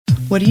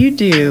What do you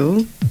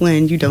do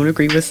when you don't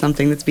agree with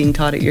something that's being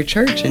taught at your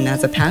church? And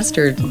as a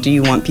pastor, do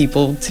you want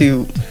people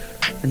to,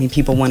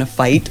 people want to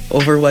fight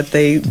over what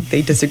they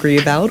disagree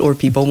about, or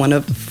people want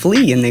to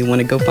flee and they want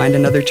to go find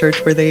another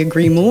church where they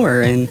agree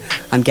more? And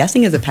I'm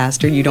guessing as a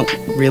pastor, you don't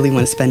really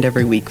want to spend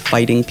every week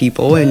fighting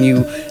people, and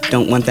you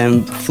don't want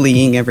them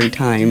fleeing every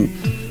time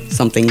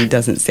something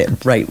doesn't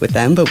sit right with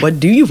them. But what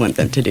do you want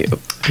them to do?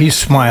 He's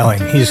smiling.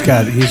 He's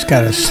got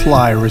a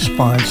sly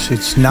response.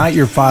 It's Not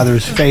Your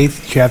Father's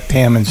Faith, Jeff,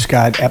 Pam, and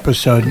Scott,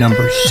 episode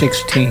number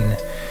 16.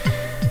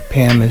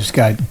 Pam has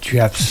got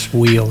Jeff's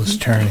wheels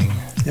turning.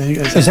 Yeah, you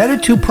guys. Is that a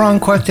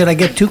two-pronged question? Did I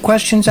get two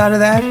questions out of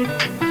that?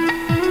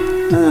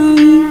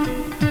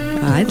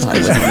 I thought it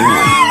was one.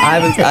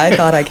 I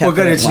thought I kept well,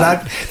 good. it It's one.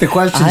 not. The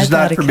question's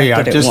not for me.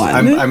 I'm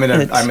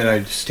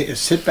gonna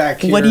sit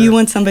back here. What do you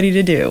want somebody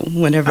to do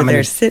whenever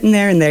they're sitting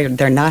there and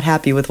they're not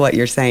happy with what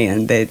you're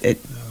saying?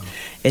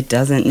 It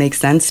doesn't make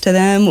sense to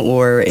them,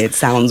 or it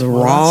sounds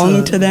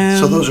wrong to them.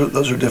 So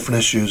those are different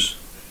issues.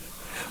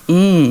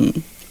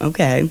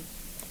 Okay.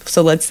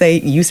 So let's say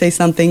you say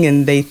something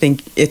and they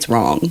think it's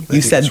wrong.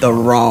 You said the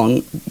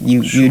wrong.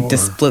 You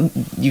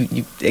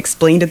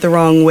explained it the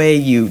wrong way.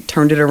 You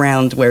turned it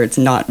around where it's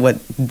not what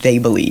they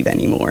believe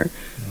anymore.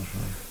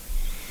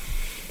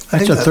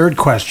 That's a third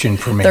question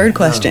for me. Third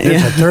question.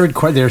 There's a third.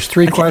 There's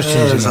three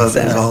questions.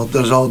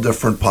 There's all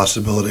different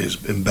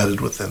possibilities embedded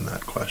within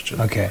that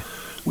question. Okay.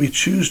 We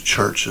choose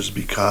churches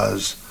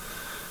because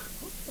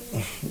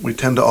we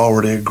tend to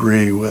already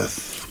agree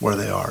with where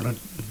they are. Do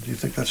you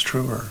think that's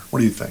true, or what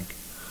do you think?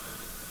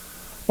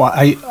 Well,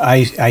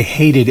 I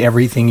hated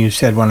everything you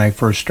said when I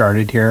first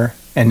started here,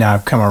 and now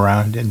I've come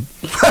around. And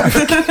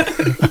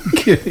I'm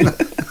kidding.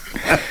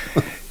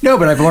 No,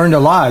 but I've learned a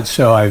lot.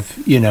 So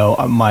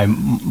my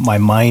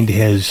mind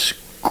has.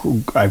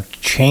 I've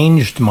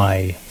changed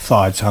my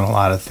thoughts on a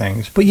lot of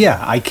things. But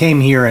yeah, I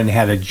came here and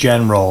had a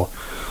general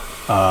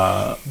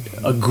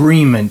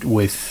agreement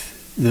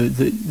with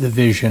the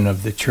vision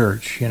of the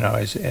church.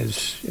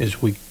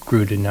 As we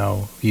grew to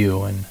know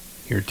you and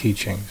your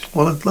teachings.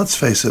 Well, let's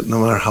face it,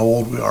 no matter how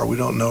old we are, we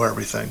don't know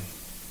everything.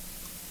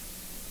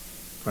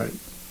 Right?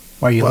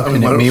 Why are you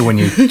looking at me when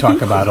you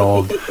talk about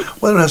old?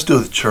 Well, it has to do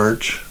with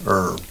church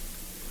or,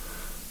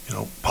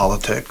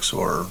 politics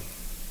or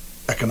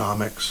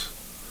economics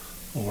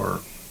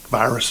or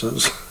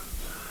viruses.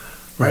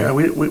 Right?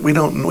 We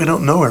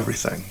don't know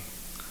everything.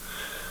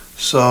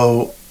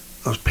 So,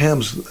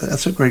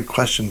 that's a great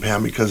question,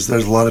 Pam, because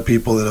there's a lot of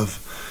people that I've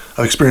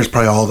experienced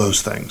probably all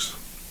those things.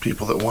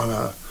 People that want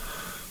to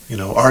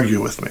argue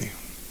with me.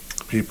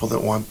 People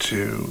that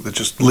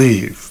just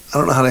leave. I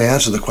don't know how to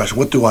answer the question.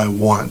 What do I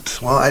want?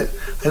 Well, I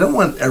don't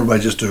want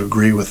everybody just to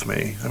agree with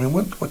me.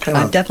 What kind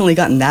of... I've definitely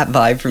gotten that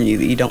vibe from you,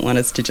 that you don't want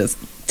us to just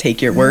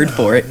take your word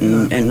for it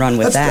and run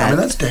with that.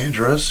 That's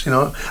dangerous,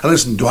 And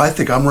listen, do I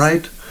think I'm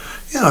right?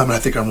 Yeah, I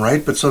think I'm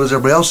right, but so does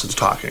everybody else that's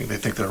talking. They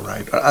think they're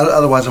right.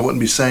 Otherwise, I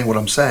wouldn't be saying what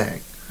I'm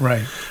saying.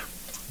 Right.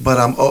 But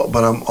I'm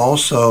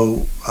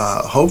also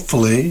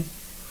hopefully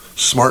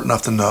smart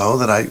enough to know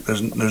that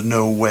there's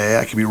no way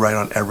I can be right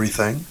on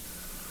everything.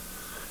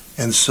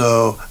 And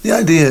so the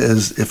idea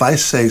is, if I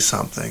say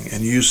something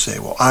and you say,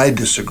 well, I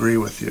disagree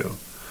with you,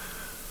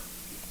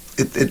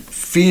 it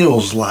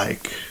feels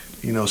like,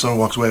 someone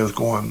walks away with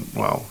going,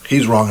 well,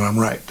 he's wrong and I'm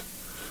right.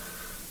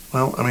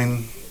 Well,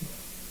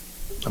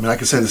 I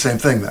could say the same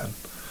thing then,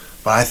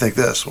 but I think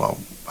this. Well,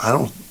 I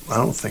don't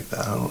think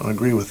that. I don't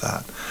agree with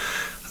that.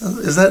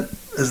 Is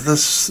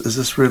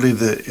this really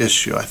the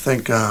issue? I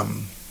think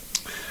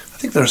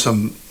there are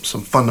some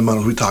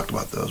fundamentals. We talked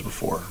about those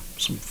before.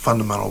 Some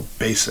fundamental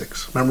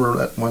basics. Remember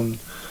that one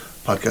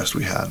podcast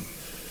we had?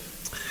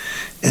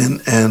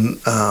 And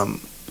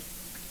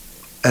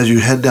as you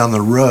head down the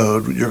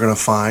road, you're going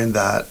to find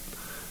that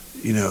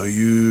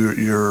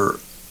your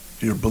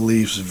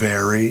beliefs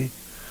vary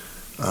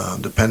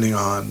depending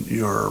on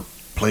your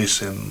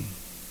place in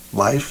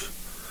life.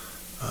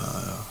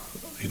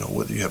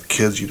 Whether you have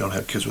kids, you don't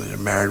have kids, whether you're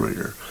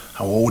married,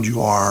 how old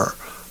you are,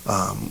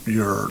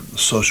 your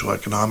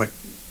socioeconomic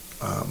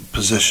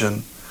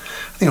position.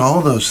 I think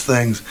all those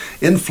things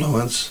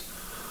influence,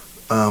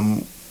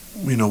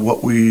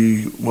 what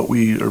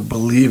we are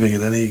believing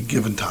at any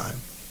given time.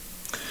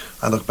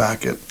 I look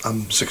back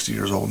I'm 60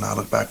 years old now. I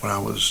look back when I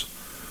was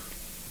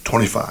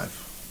 25,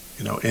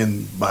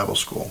 in Bible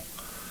school.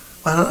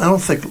 I don't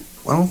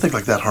think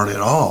like that hardly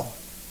at all.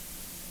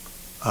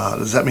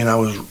 Does that mean I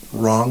was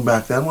wrong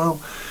back then? Well,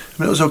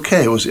 it was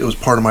okay. It was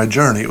part of my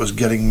journey. It was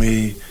getting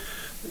me.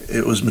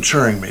 It was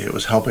maturing me. It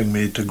was helping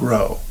me to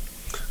grow.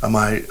 Am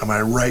I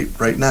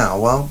right now?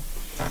 Well,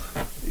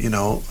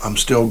 I'm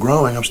still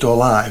growing. I'm still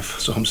alive.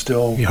 So I'm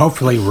still... You're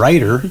hopefully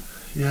righter.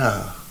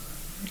 Yeah.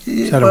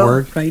 Is that a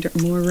word? Righter,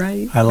 more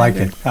right. I like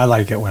it. I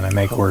like it when I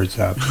make words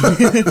up.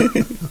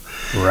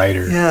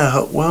 Righter.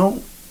 Yeah,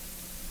 well,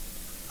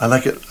 I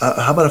like it.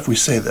 How about if we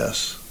say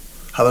this?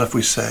 How about if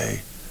we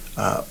say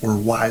we're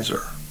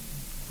wiser?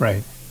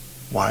 Right.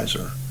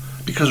 Wiser.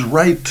 Because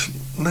right,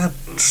 that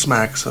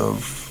smacks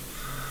of,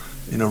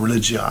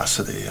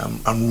 religiosity.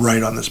 I'm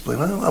right on this belief.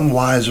 I'm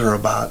wiser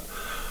about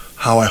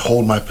how I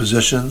hold my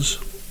positions,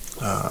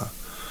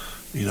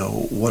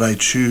 what I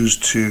choose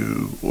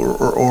to,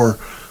 or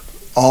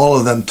all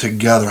of them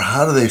together.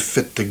 How do they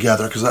fit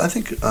together? Because I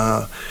think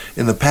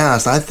in the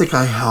past, I think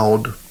I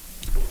held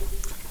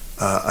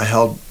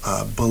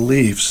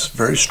beliefs,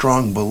 very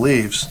strong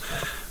beliefs,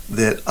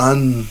 that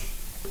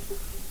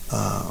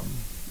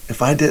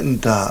if I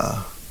didn't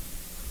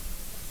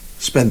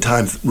spend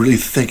time really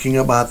thinking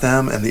about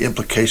them and the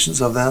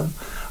implications of them,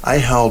 I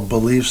held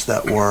beliefs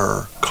that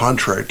were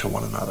contrary to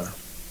one another.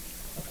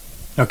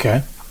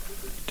 Okay.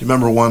 Do you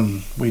remember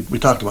one, we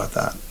talked about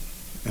that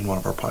in one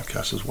of our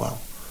podcasts as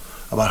well,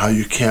 about how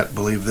you can't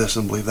believe this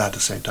and believe that at the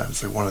same time.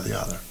 It's like one or the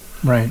other.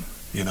 Right.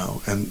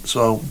 And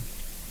so,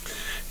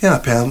 yeah,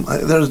 Pam,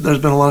 there's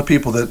been a lot of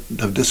people that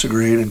have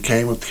disagreed and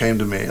came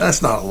to me.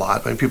 That's not a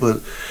lot. I mean, people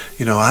that,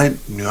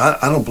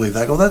 I don't believe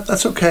that. I go,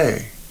 that's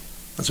okay.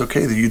 That's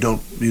okay that you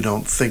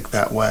don't think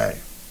that way.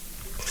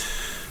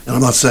 And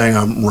I'm not saying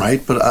I'm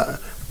right, but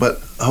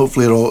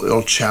hopefully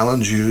it'll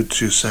challenge you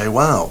to say,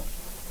 wow,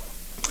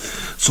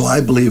 so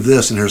I believe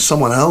this, and there's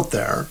someone out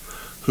there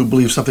who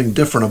believes something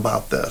different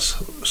about this.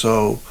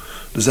 So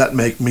does that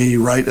make me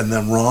right and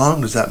them wrong?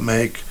 Does that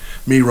make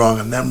me wrong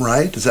and them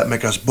right? Does that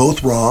make us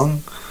both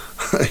wrong?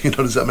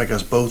 Does that make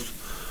us both,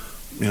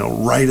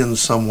 right in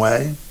some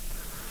way?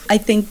 I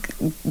think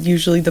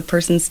usually the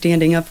person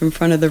standing up in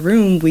front of the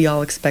room, we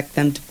all expect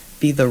them to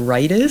be the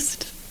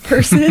rightest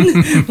person.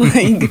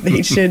 Like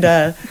they should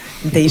have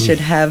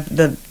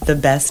the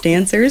best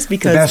answers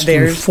because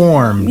they're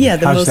informed. Yeah,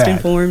 the How's most that?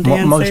 informed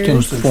answers.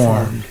 Most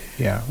informed.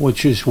 Yeah,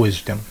 which is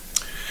wisdom.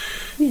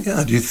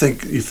 Yeah. Do you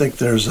think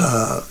there's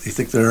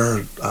there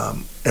are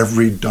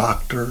every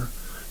doctor,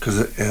 because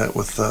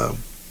with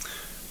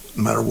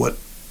no matter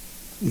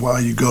why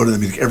you go to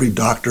them, you think every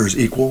doctor is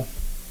equal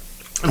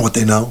in what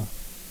they know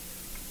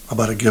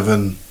about a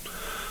given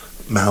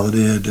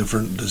malady, a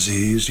different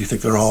disease? Do you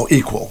think they're all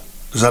equal?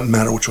 Does that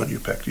matter which one you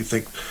pick? Do you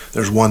think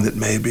there's one that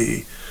may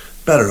be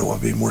better,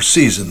 one be more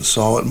seasoned,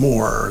 saw it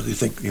more? Or do you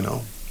think,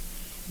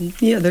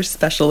 Yeah, there's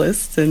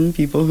specialists and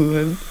people who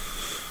have,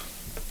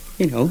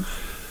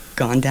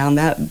 gone down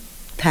that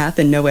path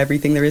and know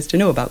everything there is to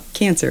know about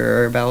cancer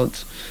or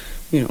about,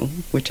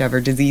 whichever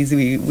disease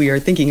we are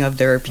thinking of.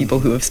 There are people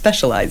who have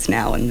specialized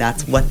now, and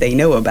that's what they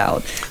know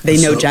about. They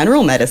know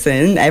general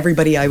medicine.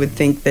 Everybody, I would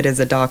think, that is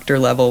a doctor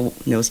level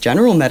knows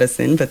general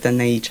medicine, but then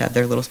they each have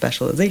their little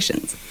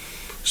specializations.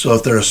 So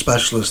if they're a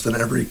specialist, then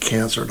every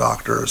cancer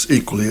doctor is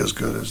equally as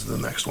good as the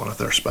next one if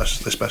they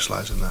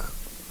specialize in that.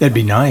 That'd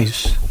be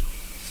nice.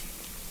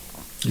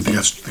 You think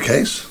that's the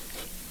case?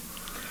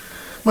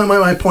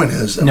 My point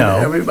is,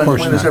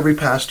 every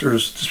pastor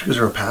is, just because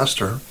they're a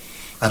pastor,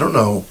 I don't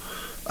know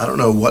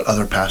what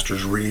other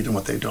pastors read and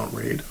what they don't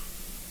read.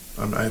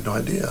 I have no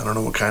idea. I don't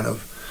know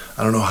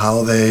I don't know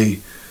how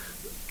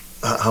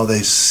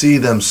they see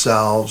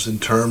themselves in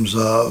terms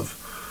of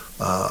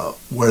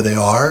where they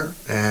are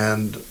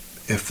and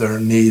if there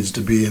needs to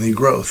be any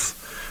growth.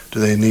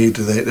 They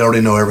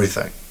already know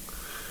everything.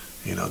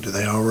 Do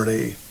they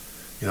already,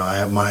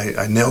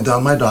 I nailed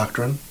down my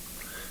doctrine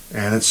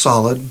and it's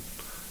solid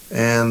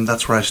and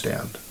that's where I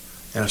stand.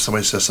 And if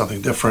somebody says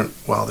something different,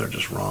 well, they're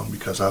just wrong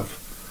because I've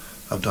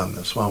done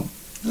this. Well,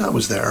 I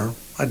was there.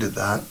 I did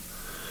that.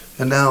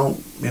 And now,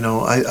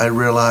 I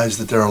realize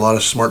that there are a lot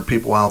of smart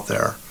people out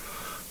there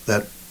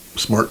like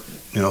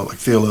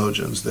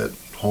theologians that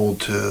hold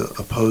to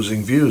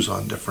opposing views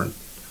on different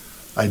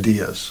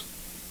ideas.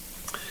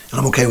 And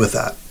I'm okay with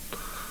that.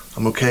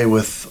 I'm okay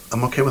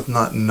with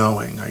not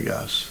knowing, I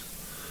guess.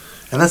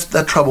 And I think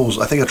that troubles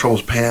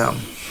Pam.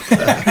 You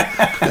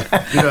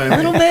know what I mean? A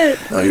little bit.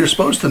 No, you're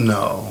supposed to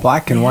know.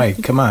 Black and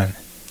white, come on.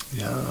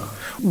 Yeah.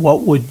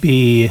 What would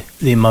be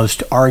the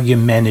most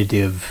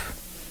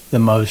argumentative, the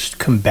most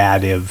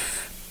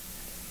combative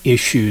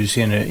issues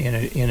in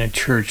a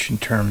church in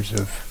terms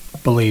of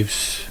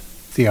beliefs,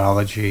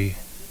 theology?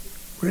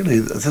 Really,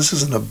 this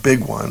isn't a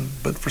big one,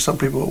 but for some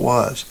people it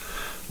was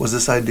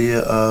this idea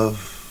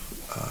of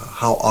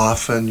how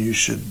often you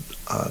should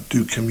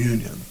do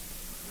communion,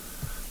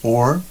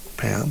 or,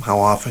 Pam, how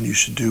often you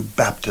should do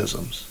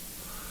baptisms.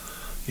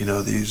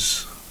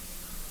 These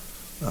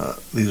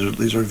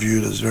are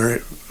viewed as very,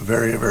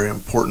 very, very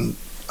important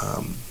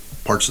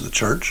parts of the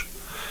church,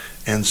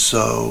 and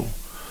so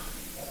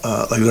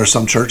there are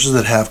some churches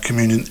that have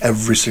communion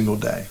every single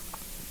day.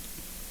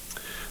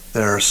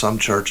 There are some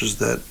churches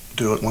that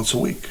do it once a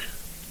week.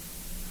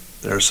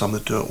 There are some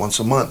that do it once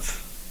a month.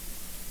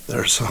 There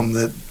are some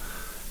that,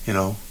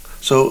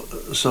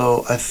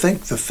 So I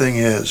think the thing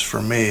is,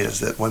 for me, is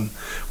that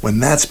when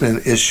that's been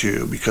an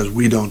issue, because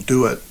we don't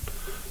do it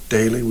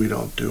daily, we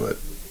don't do it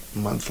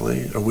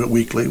monthly, or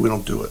weekly, we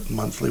don't do it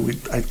monthly.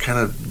 I kind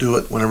of do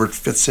it whenever it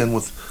fits in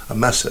with a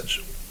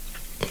message.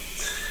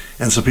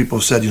 And so people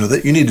have said,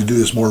 that you need to do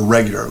this more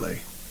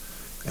regularly.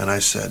 And I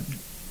said,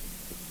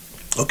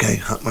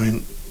 okay,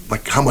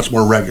 like how much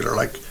more regular?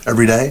 Like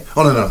every day?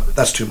 Oh, no,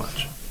 that's too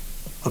much.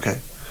 Okay.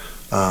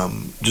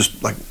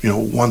 Just like,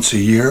 once a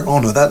year? Oh,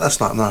 no, that's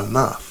not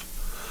enough.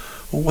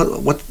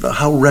 Well,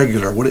 how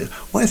regular? What do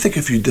you think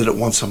if you did it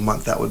once a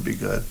month, that would be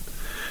good?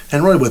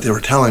 And really what they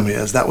were telling me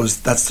is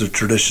that's the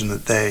tradition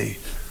that they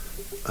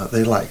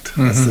liked.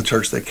 Mm-hmm. That's the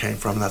church they came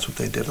from, and that's what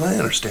they did. And I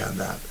understand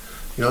that.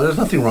 There's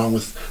nothing wrong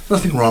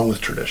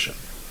with tradition,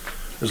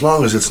 as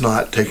long as it's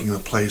not taking the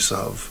place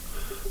of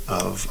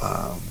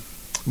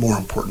more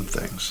important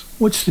things.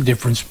 What's the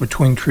difference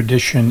between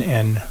tradition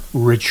and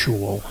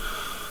ritual?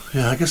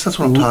 Yeah, I guess that's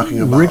what I'm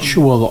talking about.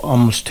 Ritual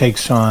almost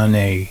takes on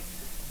a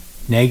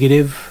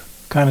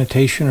negative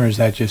connotation, or is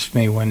that just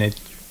me? When it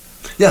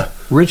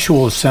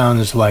ritual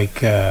sounds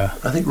like I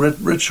think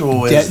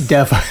ritual is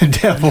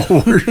devil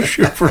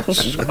worship or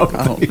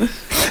something.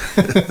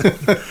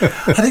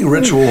 I think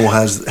ritual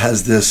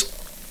has this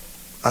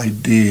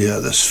idea,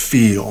 this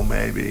feel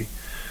maybe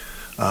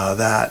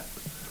that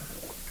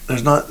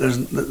there's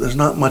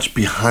not much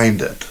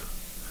behind it.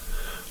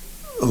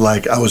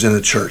 Like I was in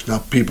a church. Now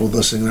people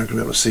listening aren't going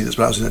to be able to see this,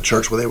 but I was in a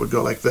church where they would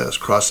go like this,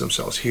 cross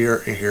themselves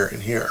here and here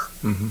and here.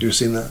 Mm-hmm. Do you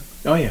seen that?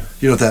 Oh yeah.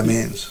 You know what that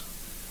means?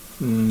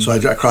 Mm. So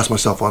I crossed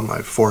myself on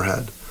my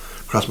forehead,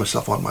 crossed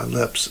myself on my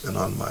lips, and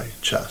on my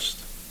chest.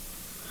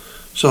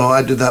 So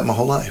I did that my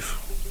whole life.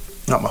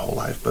 Not my whole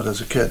life, but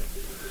as a kid.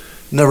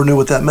 Never knew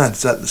what that meant.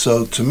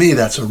 So to me,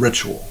 that's a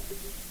ritual.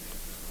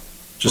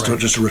 Just a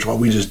ritual.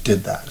 We just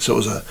did that. So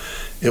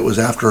it was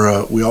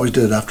after we always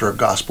did it after a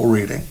gospel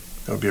reading.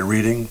 There would be a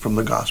reading from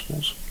the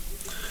Gospels.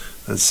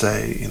 That'd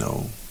say,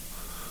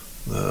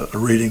 a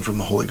reading from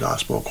the Holy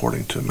Gospel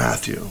according to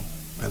Matthew.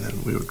 And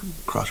then we would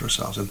cross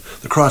ourselves. And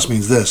the cross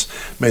means this: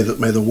 may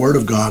the Word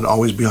of God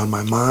always be on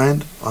my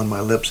mind, on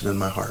my lips, and in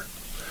my heart.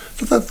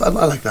 So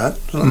I like that.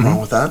 There's nothing wrong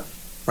with that,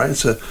 right?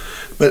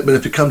 But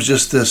it becomes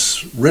just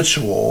this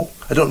ritual.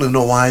 I don't even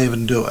know why I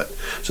even do it.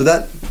 So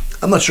that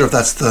I'm not sure if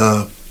that's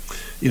the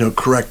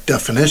correct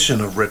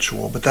definition of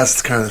ritual, but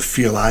that's the kind of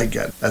feel I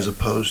get, as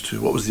opposed to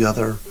what was the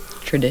other?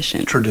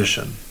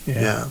 Tradition.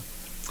 Yeah.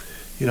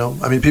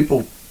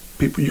 People,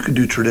 you could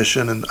do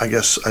tradition, and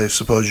I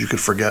suppose you could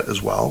forget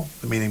as well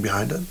the meaning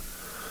behind it.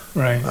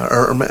 Right.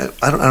 Or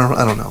I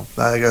don't know.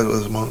 I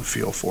got my own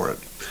feel for it.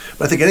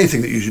 But I think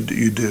anything that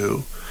you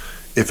do,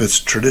 if it's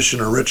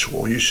tradition or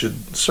ritual, you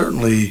should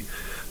certainly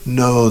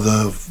know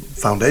the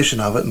foundation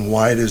of it and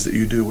why it is that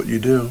you do what you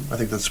do. I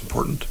think that's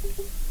important.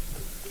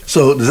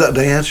 So did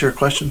I answer your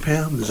question,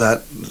 Pam? Does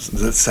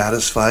it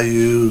satisfy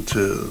you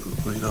to?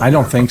 I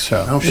don't think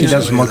so. She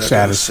doesn't look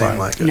satisfied.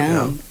 Like it,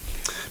 no.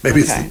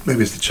 Maybe it's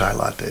the chai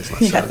latte is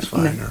less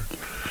satisfying. No.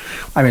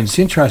 I mean, it's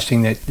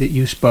interesting that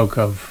you spoke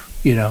of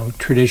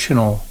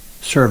traditional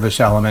service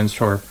elements,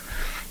 or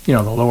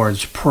the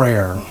Lord's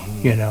Prayer,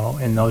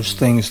 and those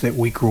things that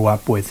we grew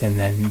up with, and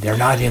then they're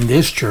not in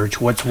this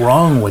church. What's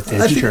wrong with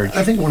this church?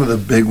 I think one of the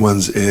big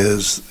ones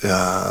is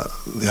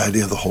the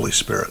idea of the Holy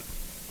Spirit.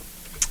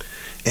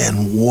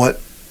 And what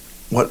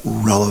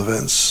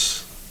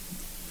relevance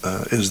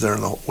is there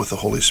with the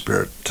Holy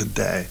Spirit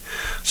today?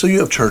 So you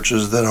have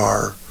churches that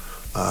are,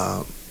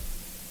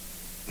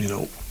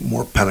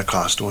 more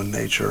Pentecostal in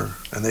nature,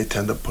 and they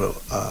tend to put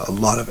a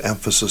lot of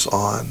emphasis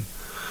on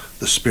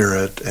the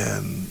Spirit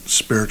and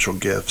spiritual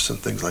gifts and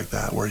things like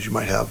that. Whereas you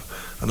might have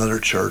another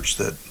church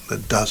that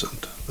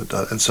doesn't.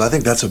 And so I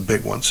think that's a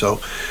big one. So,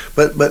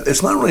 but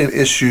it's not really an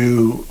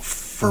issue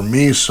for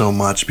me so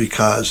much,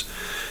 because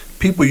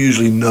people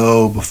usually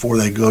know before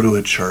they go to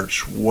a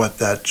church what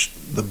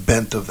the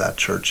bent of that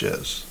church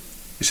is.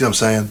 You see what I'm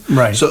saying?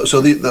 Right. So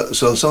some of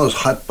those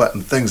hot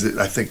button things that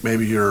I think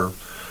maybe you're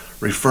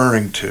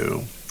referring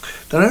to,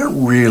 that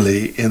aren't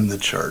really in the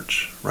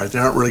church, right? They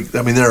aren't really.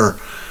 I mean,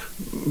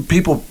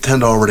 people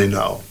tend to already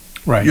know.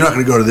 Right. You're not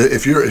going to go to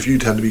if you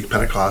tend to be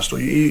Pentecostal,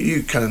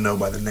 you kind of know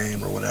by the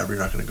name or whatever.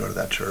 You're not going to go to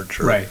that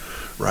church, right?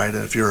 Right.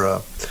 And if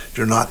you're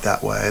not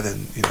that way,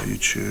 then you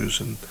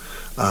choose and.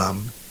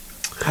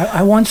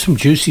 I want some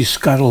juicy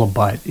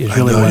scuttlebutt is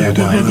really what I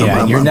want.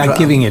 Yeah, you're not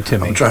giving it to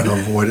me. I'm trying to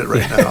avoid it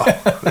right now.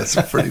 That's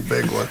a pretty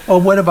big one. Well,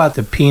 what about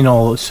the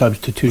penal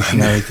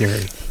substitutionary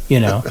theory?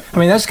 I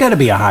mean, that's got to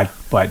be a hot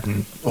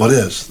button. Well, it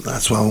is.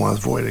 That's why I'm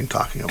avoiding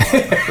talking about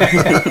it.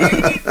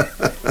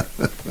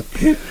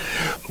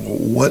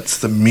 What's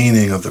the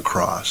meaning of the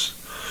cross?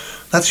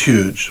 That's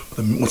huge.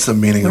 What's the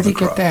meaning of the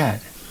cross? Where'd he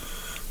get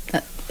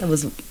that? That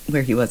was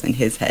where he was in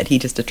his head. He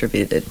just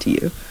attributed it to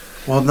you.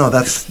 Well, no,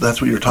 that's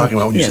what you're talking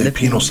about when you say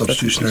penal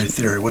substitutionary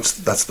theory.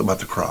 That's about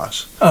the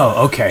cross.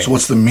 Oh, okay. So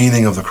what's the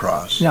meaning of the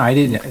cross? No, I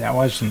didn't. That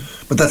wasn't.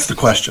 But that's the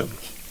question.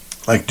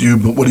 Like,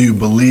 what do you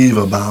believe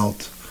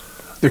about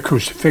the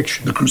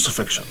crucifixion? The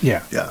crucifixion.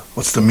 Yeah. Yeah.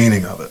 What's the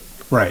meaning of it?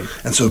 Right.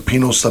 And so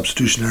penal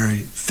substitutionary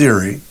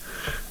theory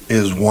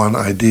is one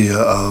idea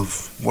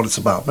of what it's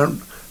about.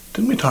 Remember,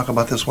 didn't we talk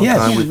about this one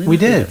time? Yes, we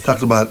did.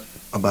 Talked about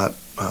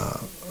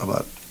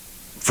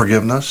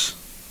forgiveness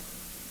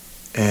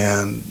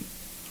and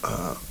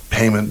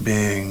payment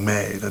being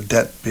made, a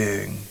debt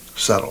being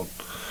settled,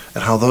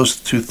 and how those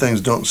two things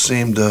don't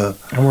seem to.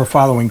 And we're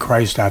following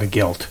Christ out of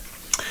guilt,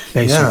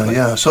 basically.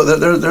 Yeah. So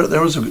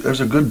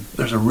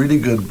there's a really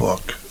good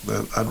book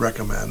that I'd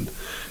recommend.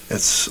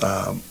 It's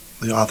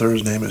the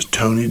author's name is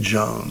Tony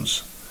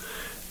Jones,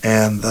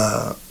 and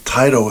the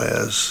title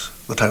is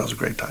a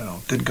great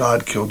title. Did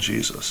God Kill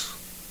Jesus?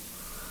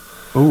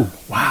 Oh,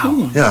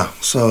 wow. Yeah.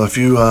 So if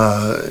you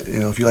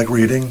if you like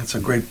reading, it's a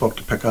great book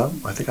to pick up.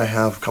 I think I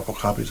have a couple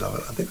copies of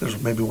it. I think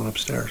there's maybe one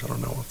upstairs. I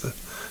don't know. We'll have to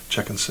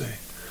check and see.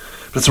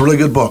 But it's a really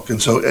good book.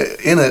 And so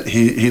in it,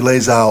 he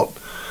lays out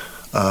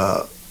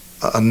a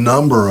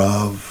number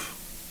of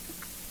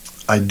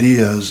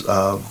ideas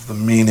of the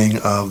meaning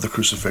of the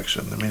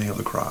crucifixion, the meaning of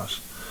the cross.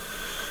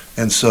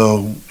 And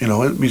so,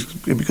 it'd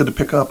be good to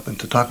pick up and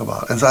to talk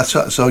about. And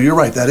so you're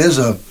right.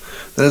 It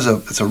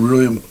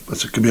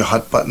could be a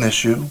hot button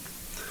issue.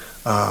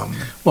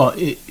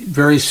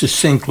 Very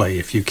succinctly,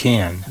 if you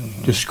can,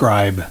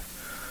 describe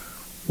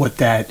what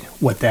that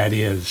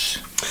is.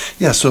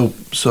 Yeah. So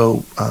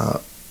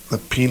the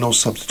penal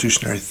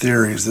substitutionary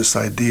theory is this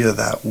idea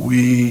that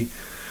we,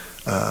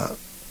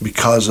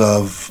 because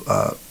of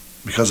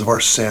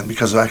our sin,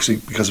 because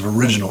of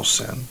original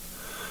sin,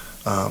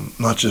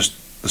 not just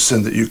the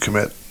sin that you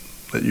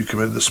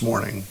committed this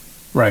morning,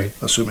 right?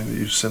 Assuming that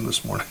you sinned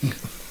this morning.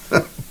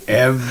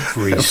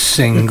 Every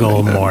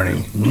single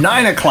morning,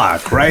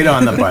 9:00, right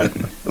on the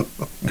button.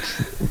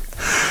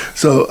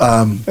 So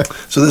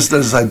there's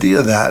this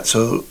idea that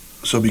so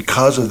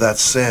because of that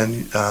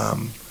sin,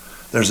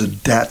 there's a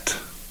debt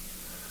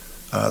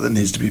that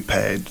needs to be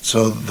paid.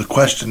 So the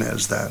question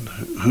is then,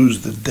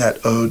 who's the debt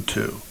owed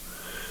to?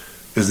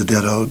 Is the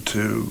debt owed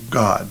to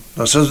God?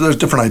 Now, so there's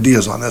different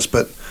ideas on this,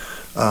 but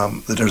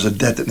that there's a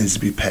debt that needs to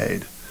be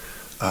paid.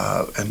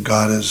 And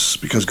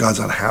because God's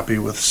unhappy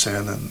with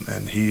sin,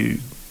 and He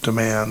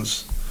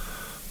demands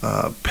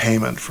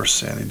payment for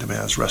sin. He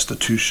demands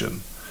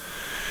restitution.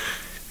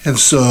 And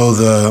so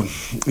there'll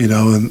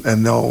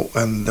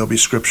be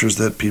scriptures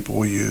that people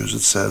will use.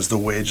 It says the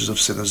wages of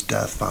sin is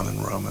death, found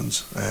in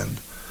Romans,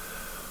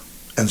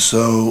 and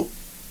so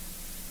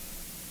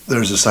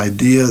there's this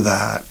idea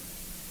that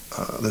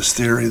this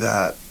theory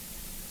that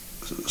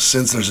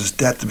since there's this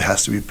debt that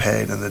has to be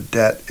paid, and the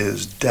debt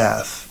is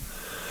death.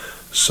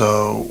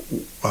 So,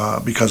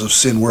 because of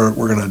sin, we're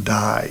going to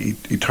die,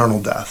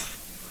 eternal death.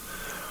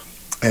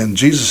 And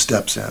Jesus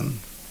steps in,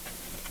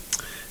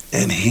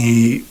 and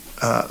he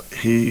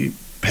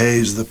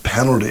pays the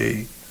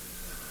penalty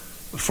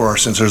for our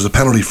sins. There's a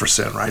penalty for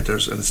sin, right?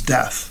 And it's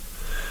death.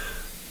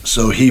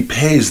 So he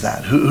pays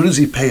that. Who does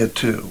he pay it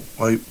to?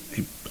 Well,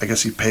 I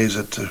guess he pays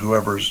it to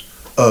whoever's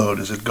owed.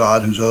 Is it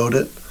God who's owed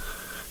it?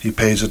 He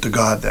pays it to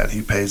God then.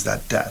 He pays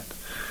that debt.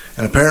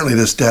 And apparently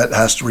this debt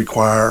has to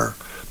require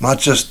not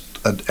just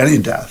any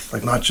death,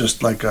 like not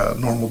just like a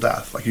normal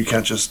death. Like you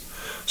can't just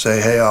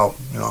say, hey,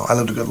 I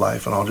lived a good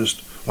life, and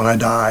when I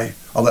die,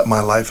 I'll let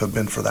my life have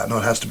been for that. No,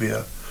 it has to be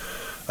a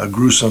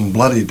gruesome,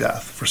 bloody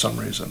death for some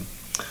reason.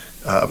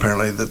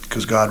 Apparently, that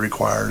because God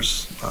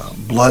requires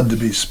blood to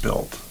be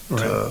spilled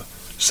to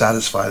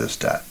satisfy this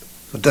debt.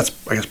 So that's,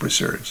 I guess, pretty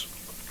serious.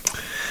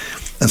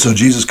 And so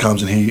Jesus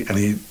comes and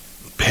he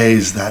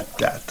pays that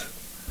debt.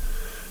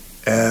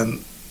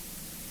 And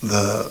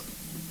the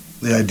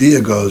idea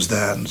goes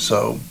then,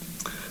 so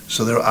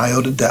there I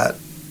owed a debt,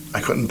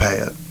 I couldn't pay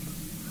it.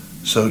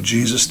 So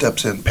Jesus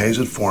steps in, pays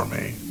it for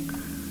me.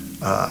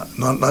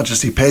 Not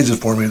just he pays it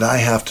for me, but I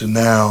have to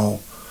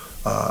now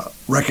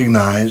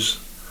recognize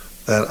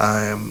that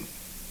I am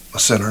a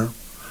sinner,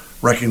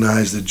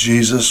 recognize that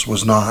Jesus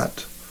was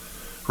not,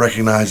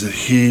 recognize that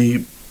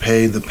he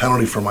paid the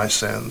penalty for my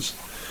sins,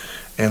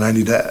 and I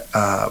need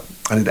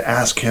to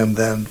ask him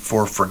then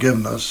for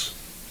forgiveness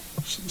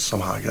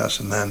somehow, I guess,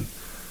 and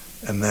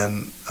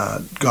then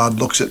God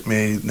looks at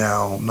me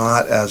now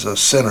not as a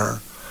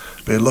sinner,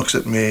 but he looks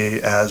at me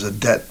as a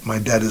debt. My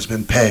debt has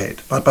been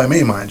paid, not by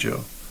me, mind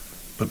you,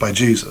 but by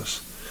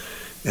Jesus.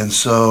 And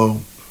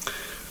so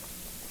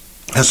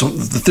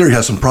the theory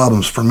has some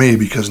problems for me,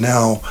 because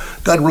now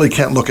God really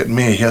can't look at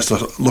me. He has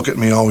to look at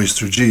me always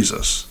through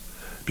Jesus,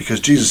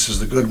 because Jesus is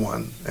the good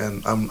one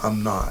and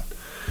I'm not.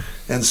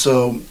 And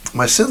so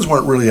my sins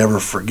weren't really ever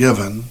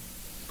forgiven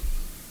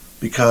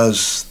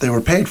because they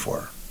were paid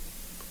for.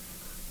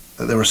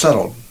 They were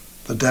settled.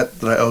 The debt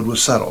that I owed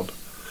was settled.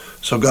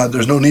 So God,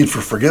 there's no need for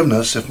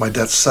forgiveness if my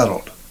debt's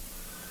settled.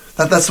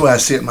 That's the way I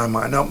see it in my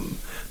mind. Now,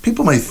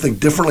 people may think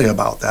differently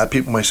about that.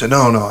 People may say,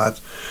 no,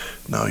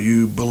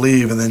 you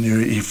believe and then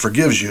he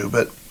forgives you.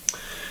 But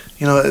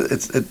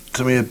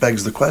to me, it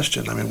begs the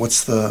question. I mean,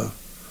 what's the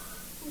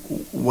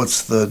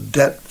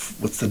debt?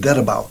 What's the debt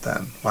about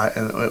then? Why?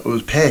 And it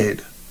was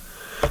paid.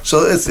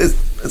 So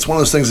it's one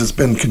of those things that's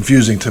been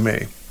confusing to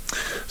me.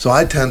 So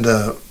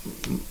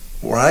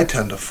where I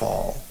tend to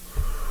fall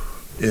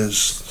is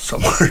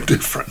somewhere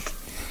different.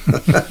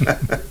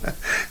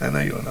 I know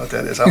you don't know what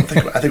that is. I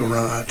think we're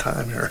running out of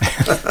time here.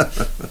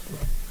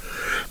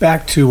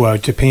 Back to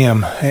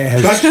Pam.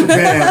 Back to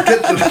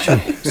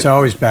Pam. It's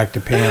always back to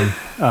Pam.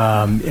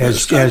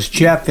 Has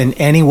Jeff in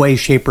any way,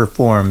 shape, or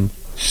form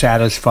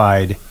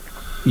satisfied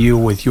you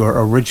with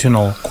your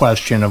original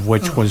question, of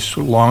which was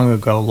long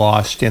ago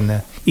lost in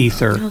the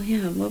ether? Oh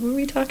yeah, what were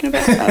we talking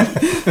about?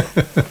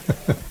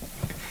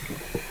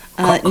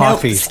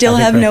 Coffee. No, still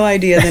have no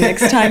idea. The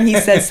next time he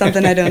says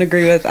something I don't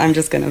agree with, I'm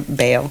just going to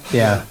bail.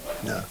 Yeah.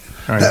 Yeah.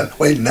 Right.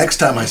 Wait, next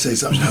time I say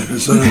something,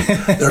 so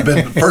there've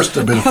been first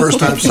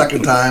time,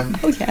 second time.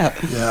 Oh yeah.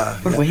 Yeah,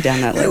 We're way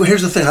down that Yeah, list. well,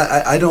 here's the thing.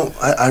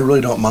 I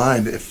really don't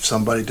mind if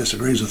somebody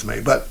disagrees with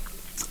me, but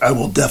I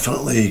will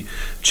definitely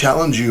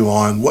challenge you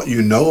on what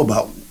you know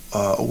about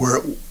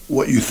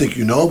what you think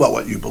you know about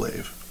what you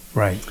believe.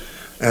 Right.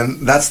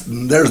 And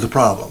there's the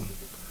problem.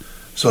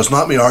 So it's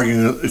not me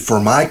arguing for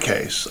my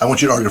case. I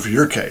want you to argue for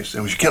your case.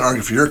 And if you can't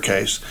argue for your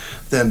case,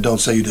 then don't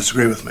say you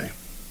disagree with me.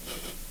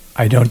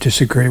 I don't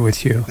disagree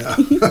with you. Yeah.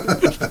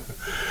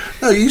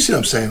 No, you see what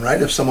I'm saying,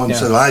 right? If someone Yeah.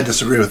 says, well, I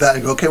disagree with that,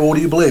 and go, okay, well, what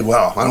do you believe?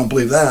 Well, I don't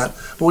believe that.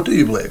 But what do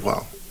you believe?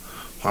 Well,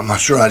 I'm not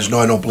sure. I just know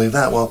I don't believe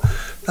that. Well,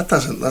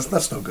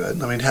 that's no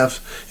good. I mean,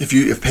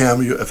 if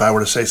Pam, if I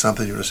were to say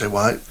something, you were to say,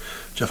 well,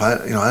 Jeff, I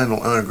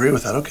don't agree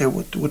with that. Okay,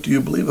 what do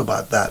you believe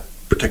about that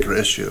particular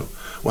issue?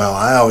 Well,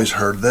 I always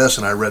heard this,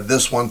 and I read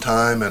this one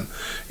time, and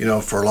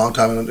for a long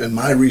time in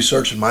my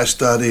research and my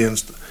study,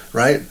 and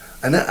right.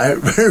 And I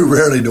very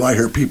rarely do I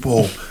hear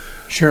people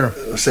Sure.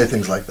 say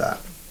things like that.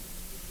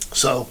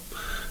 So,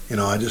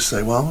 I just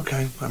say, well,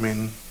 okay. I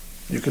mean,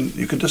 you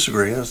can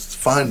disagree. It's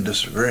fine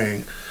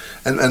disagreeing.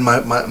 And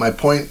my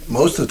point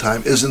most of the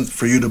time isn't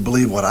for you to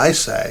believe what I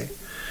say.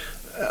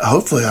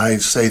 Hopefully, I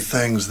say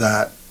things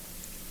that,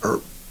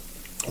 or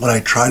what I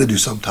try to do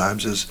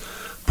sometimes is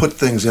put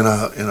things in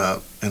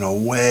a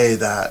way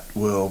that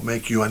will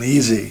make you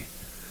uneasy,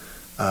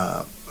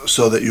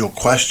 so that you'll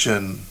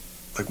question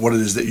like what it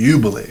is that you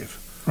believe.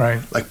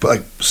 Right.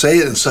 Like say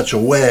it in such a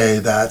way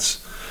that's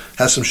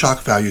has some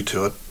shock value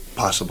to it,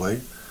 possibly,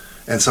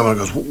 and someone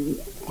goes,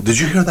 "Did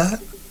you hear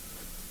that?"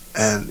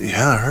 And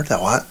yeah, I heard that.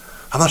 What?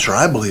 I'm not sure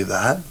I believe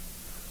that.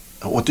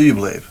 What do you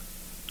believe?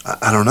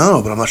 I don't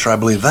know, but I'm not sure I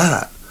believe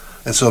that.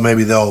 And so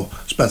maybe they'll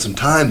spend some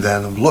time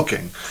then of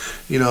looking,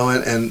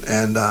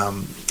 and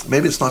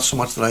maybe it's not so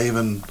much that I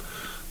even,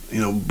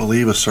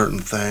 believe a certain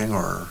thing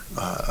or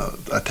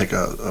I take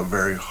a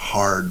very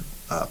hard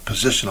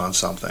position on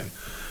something,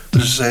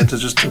 but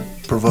just to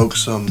provoke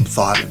some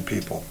thought in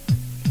people.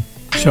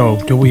 So,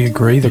 do we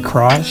agree the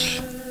cross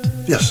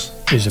Yes.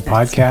 is a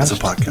podcast? It's a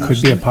podcast.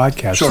 Could be a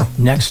podcast. Sure.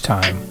 Next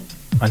time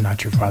on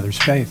Not Your Father's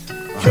Faith.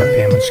 Jeff,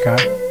 Pam, and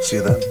Scott. See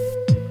you then.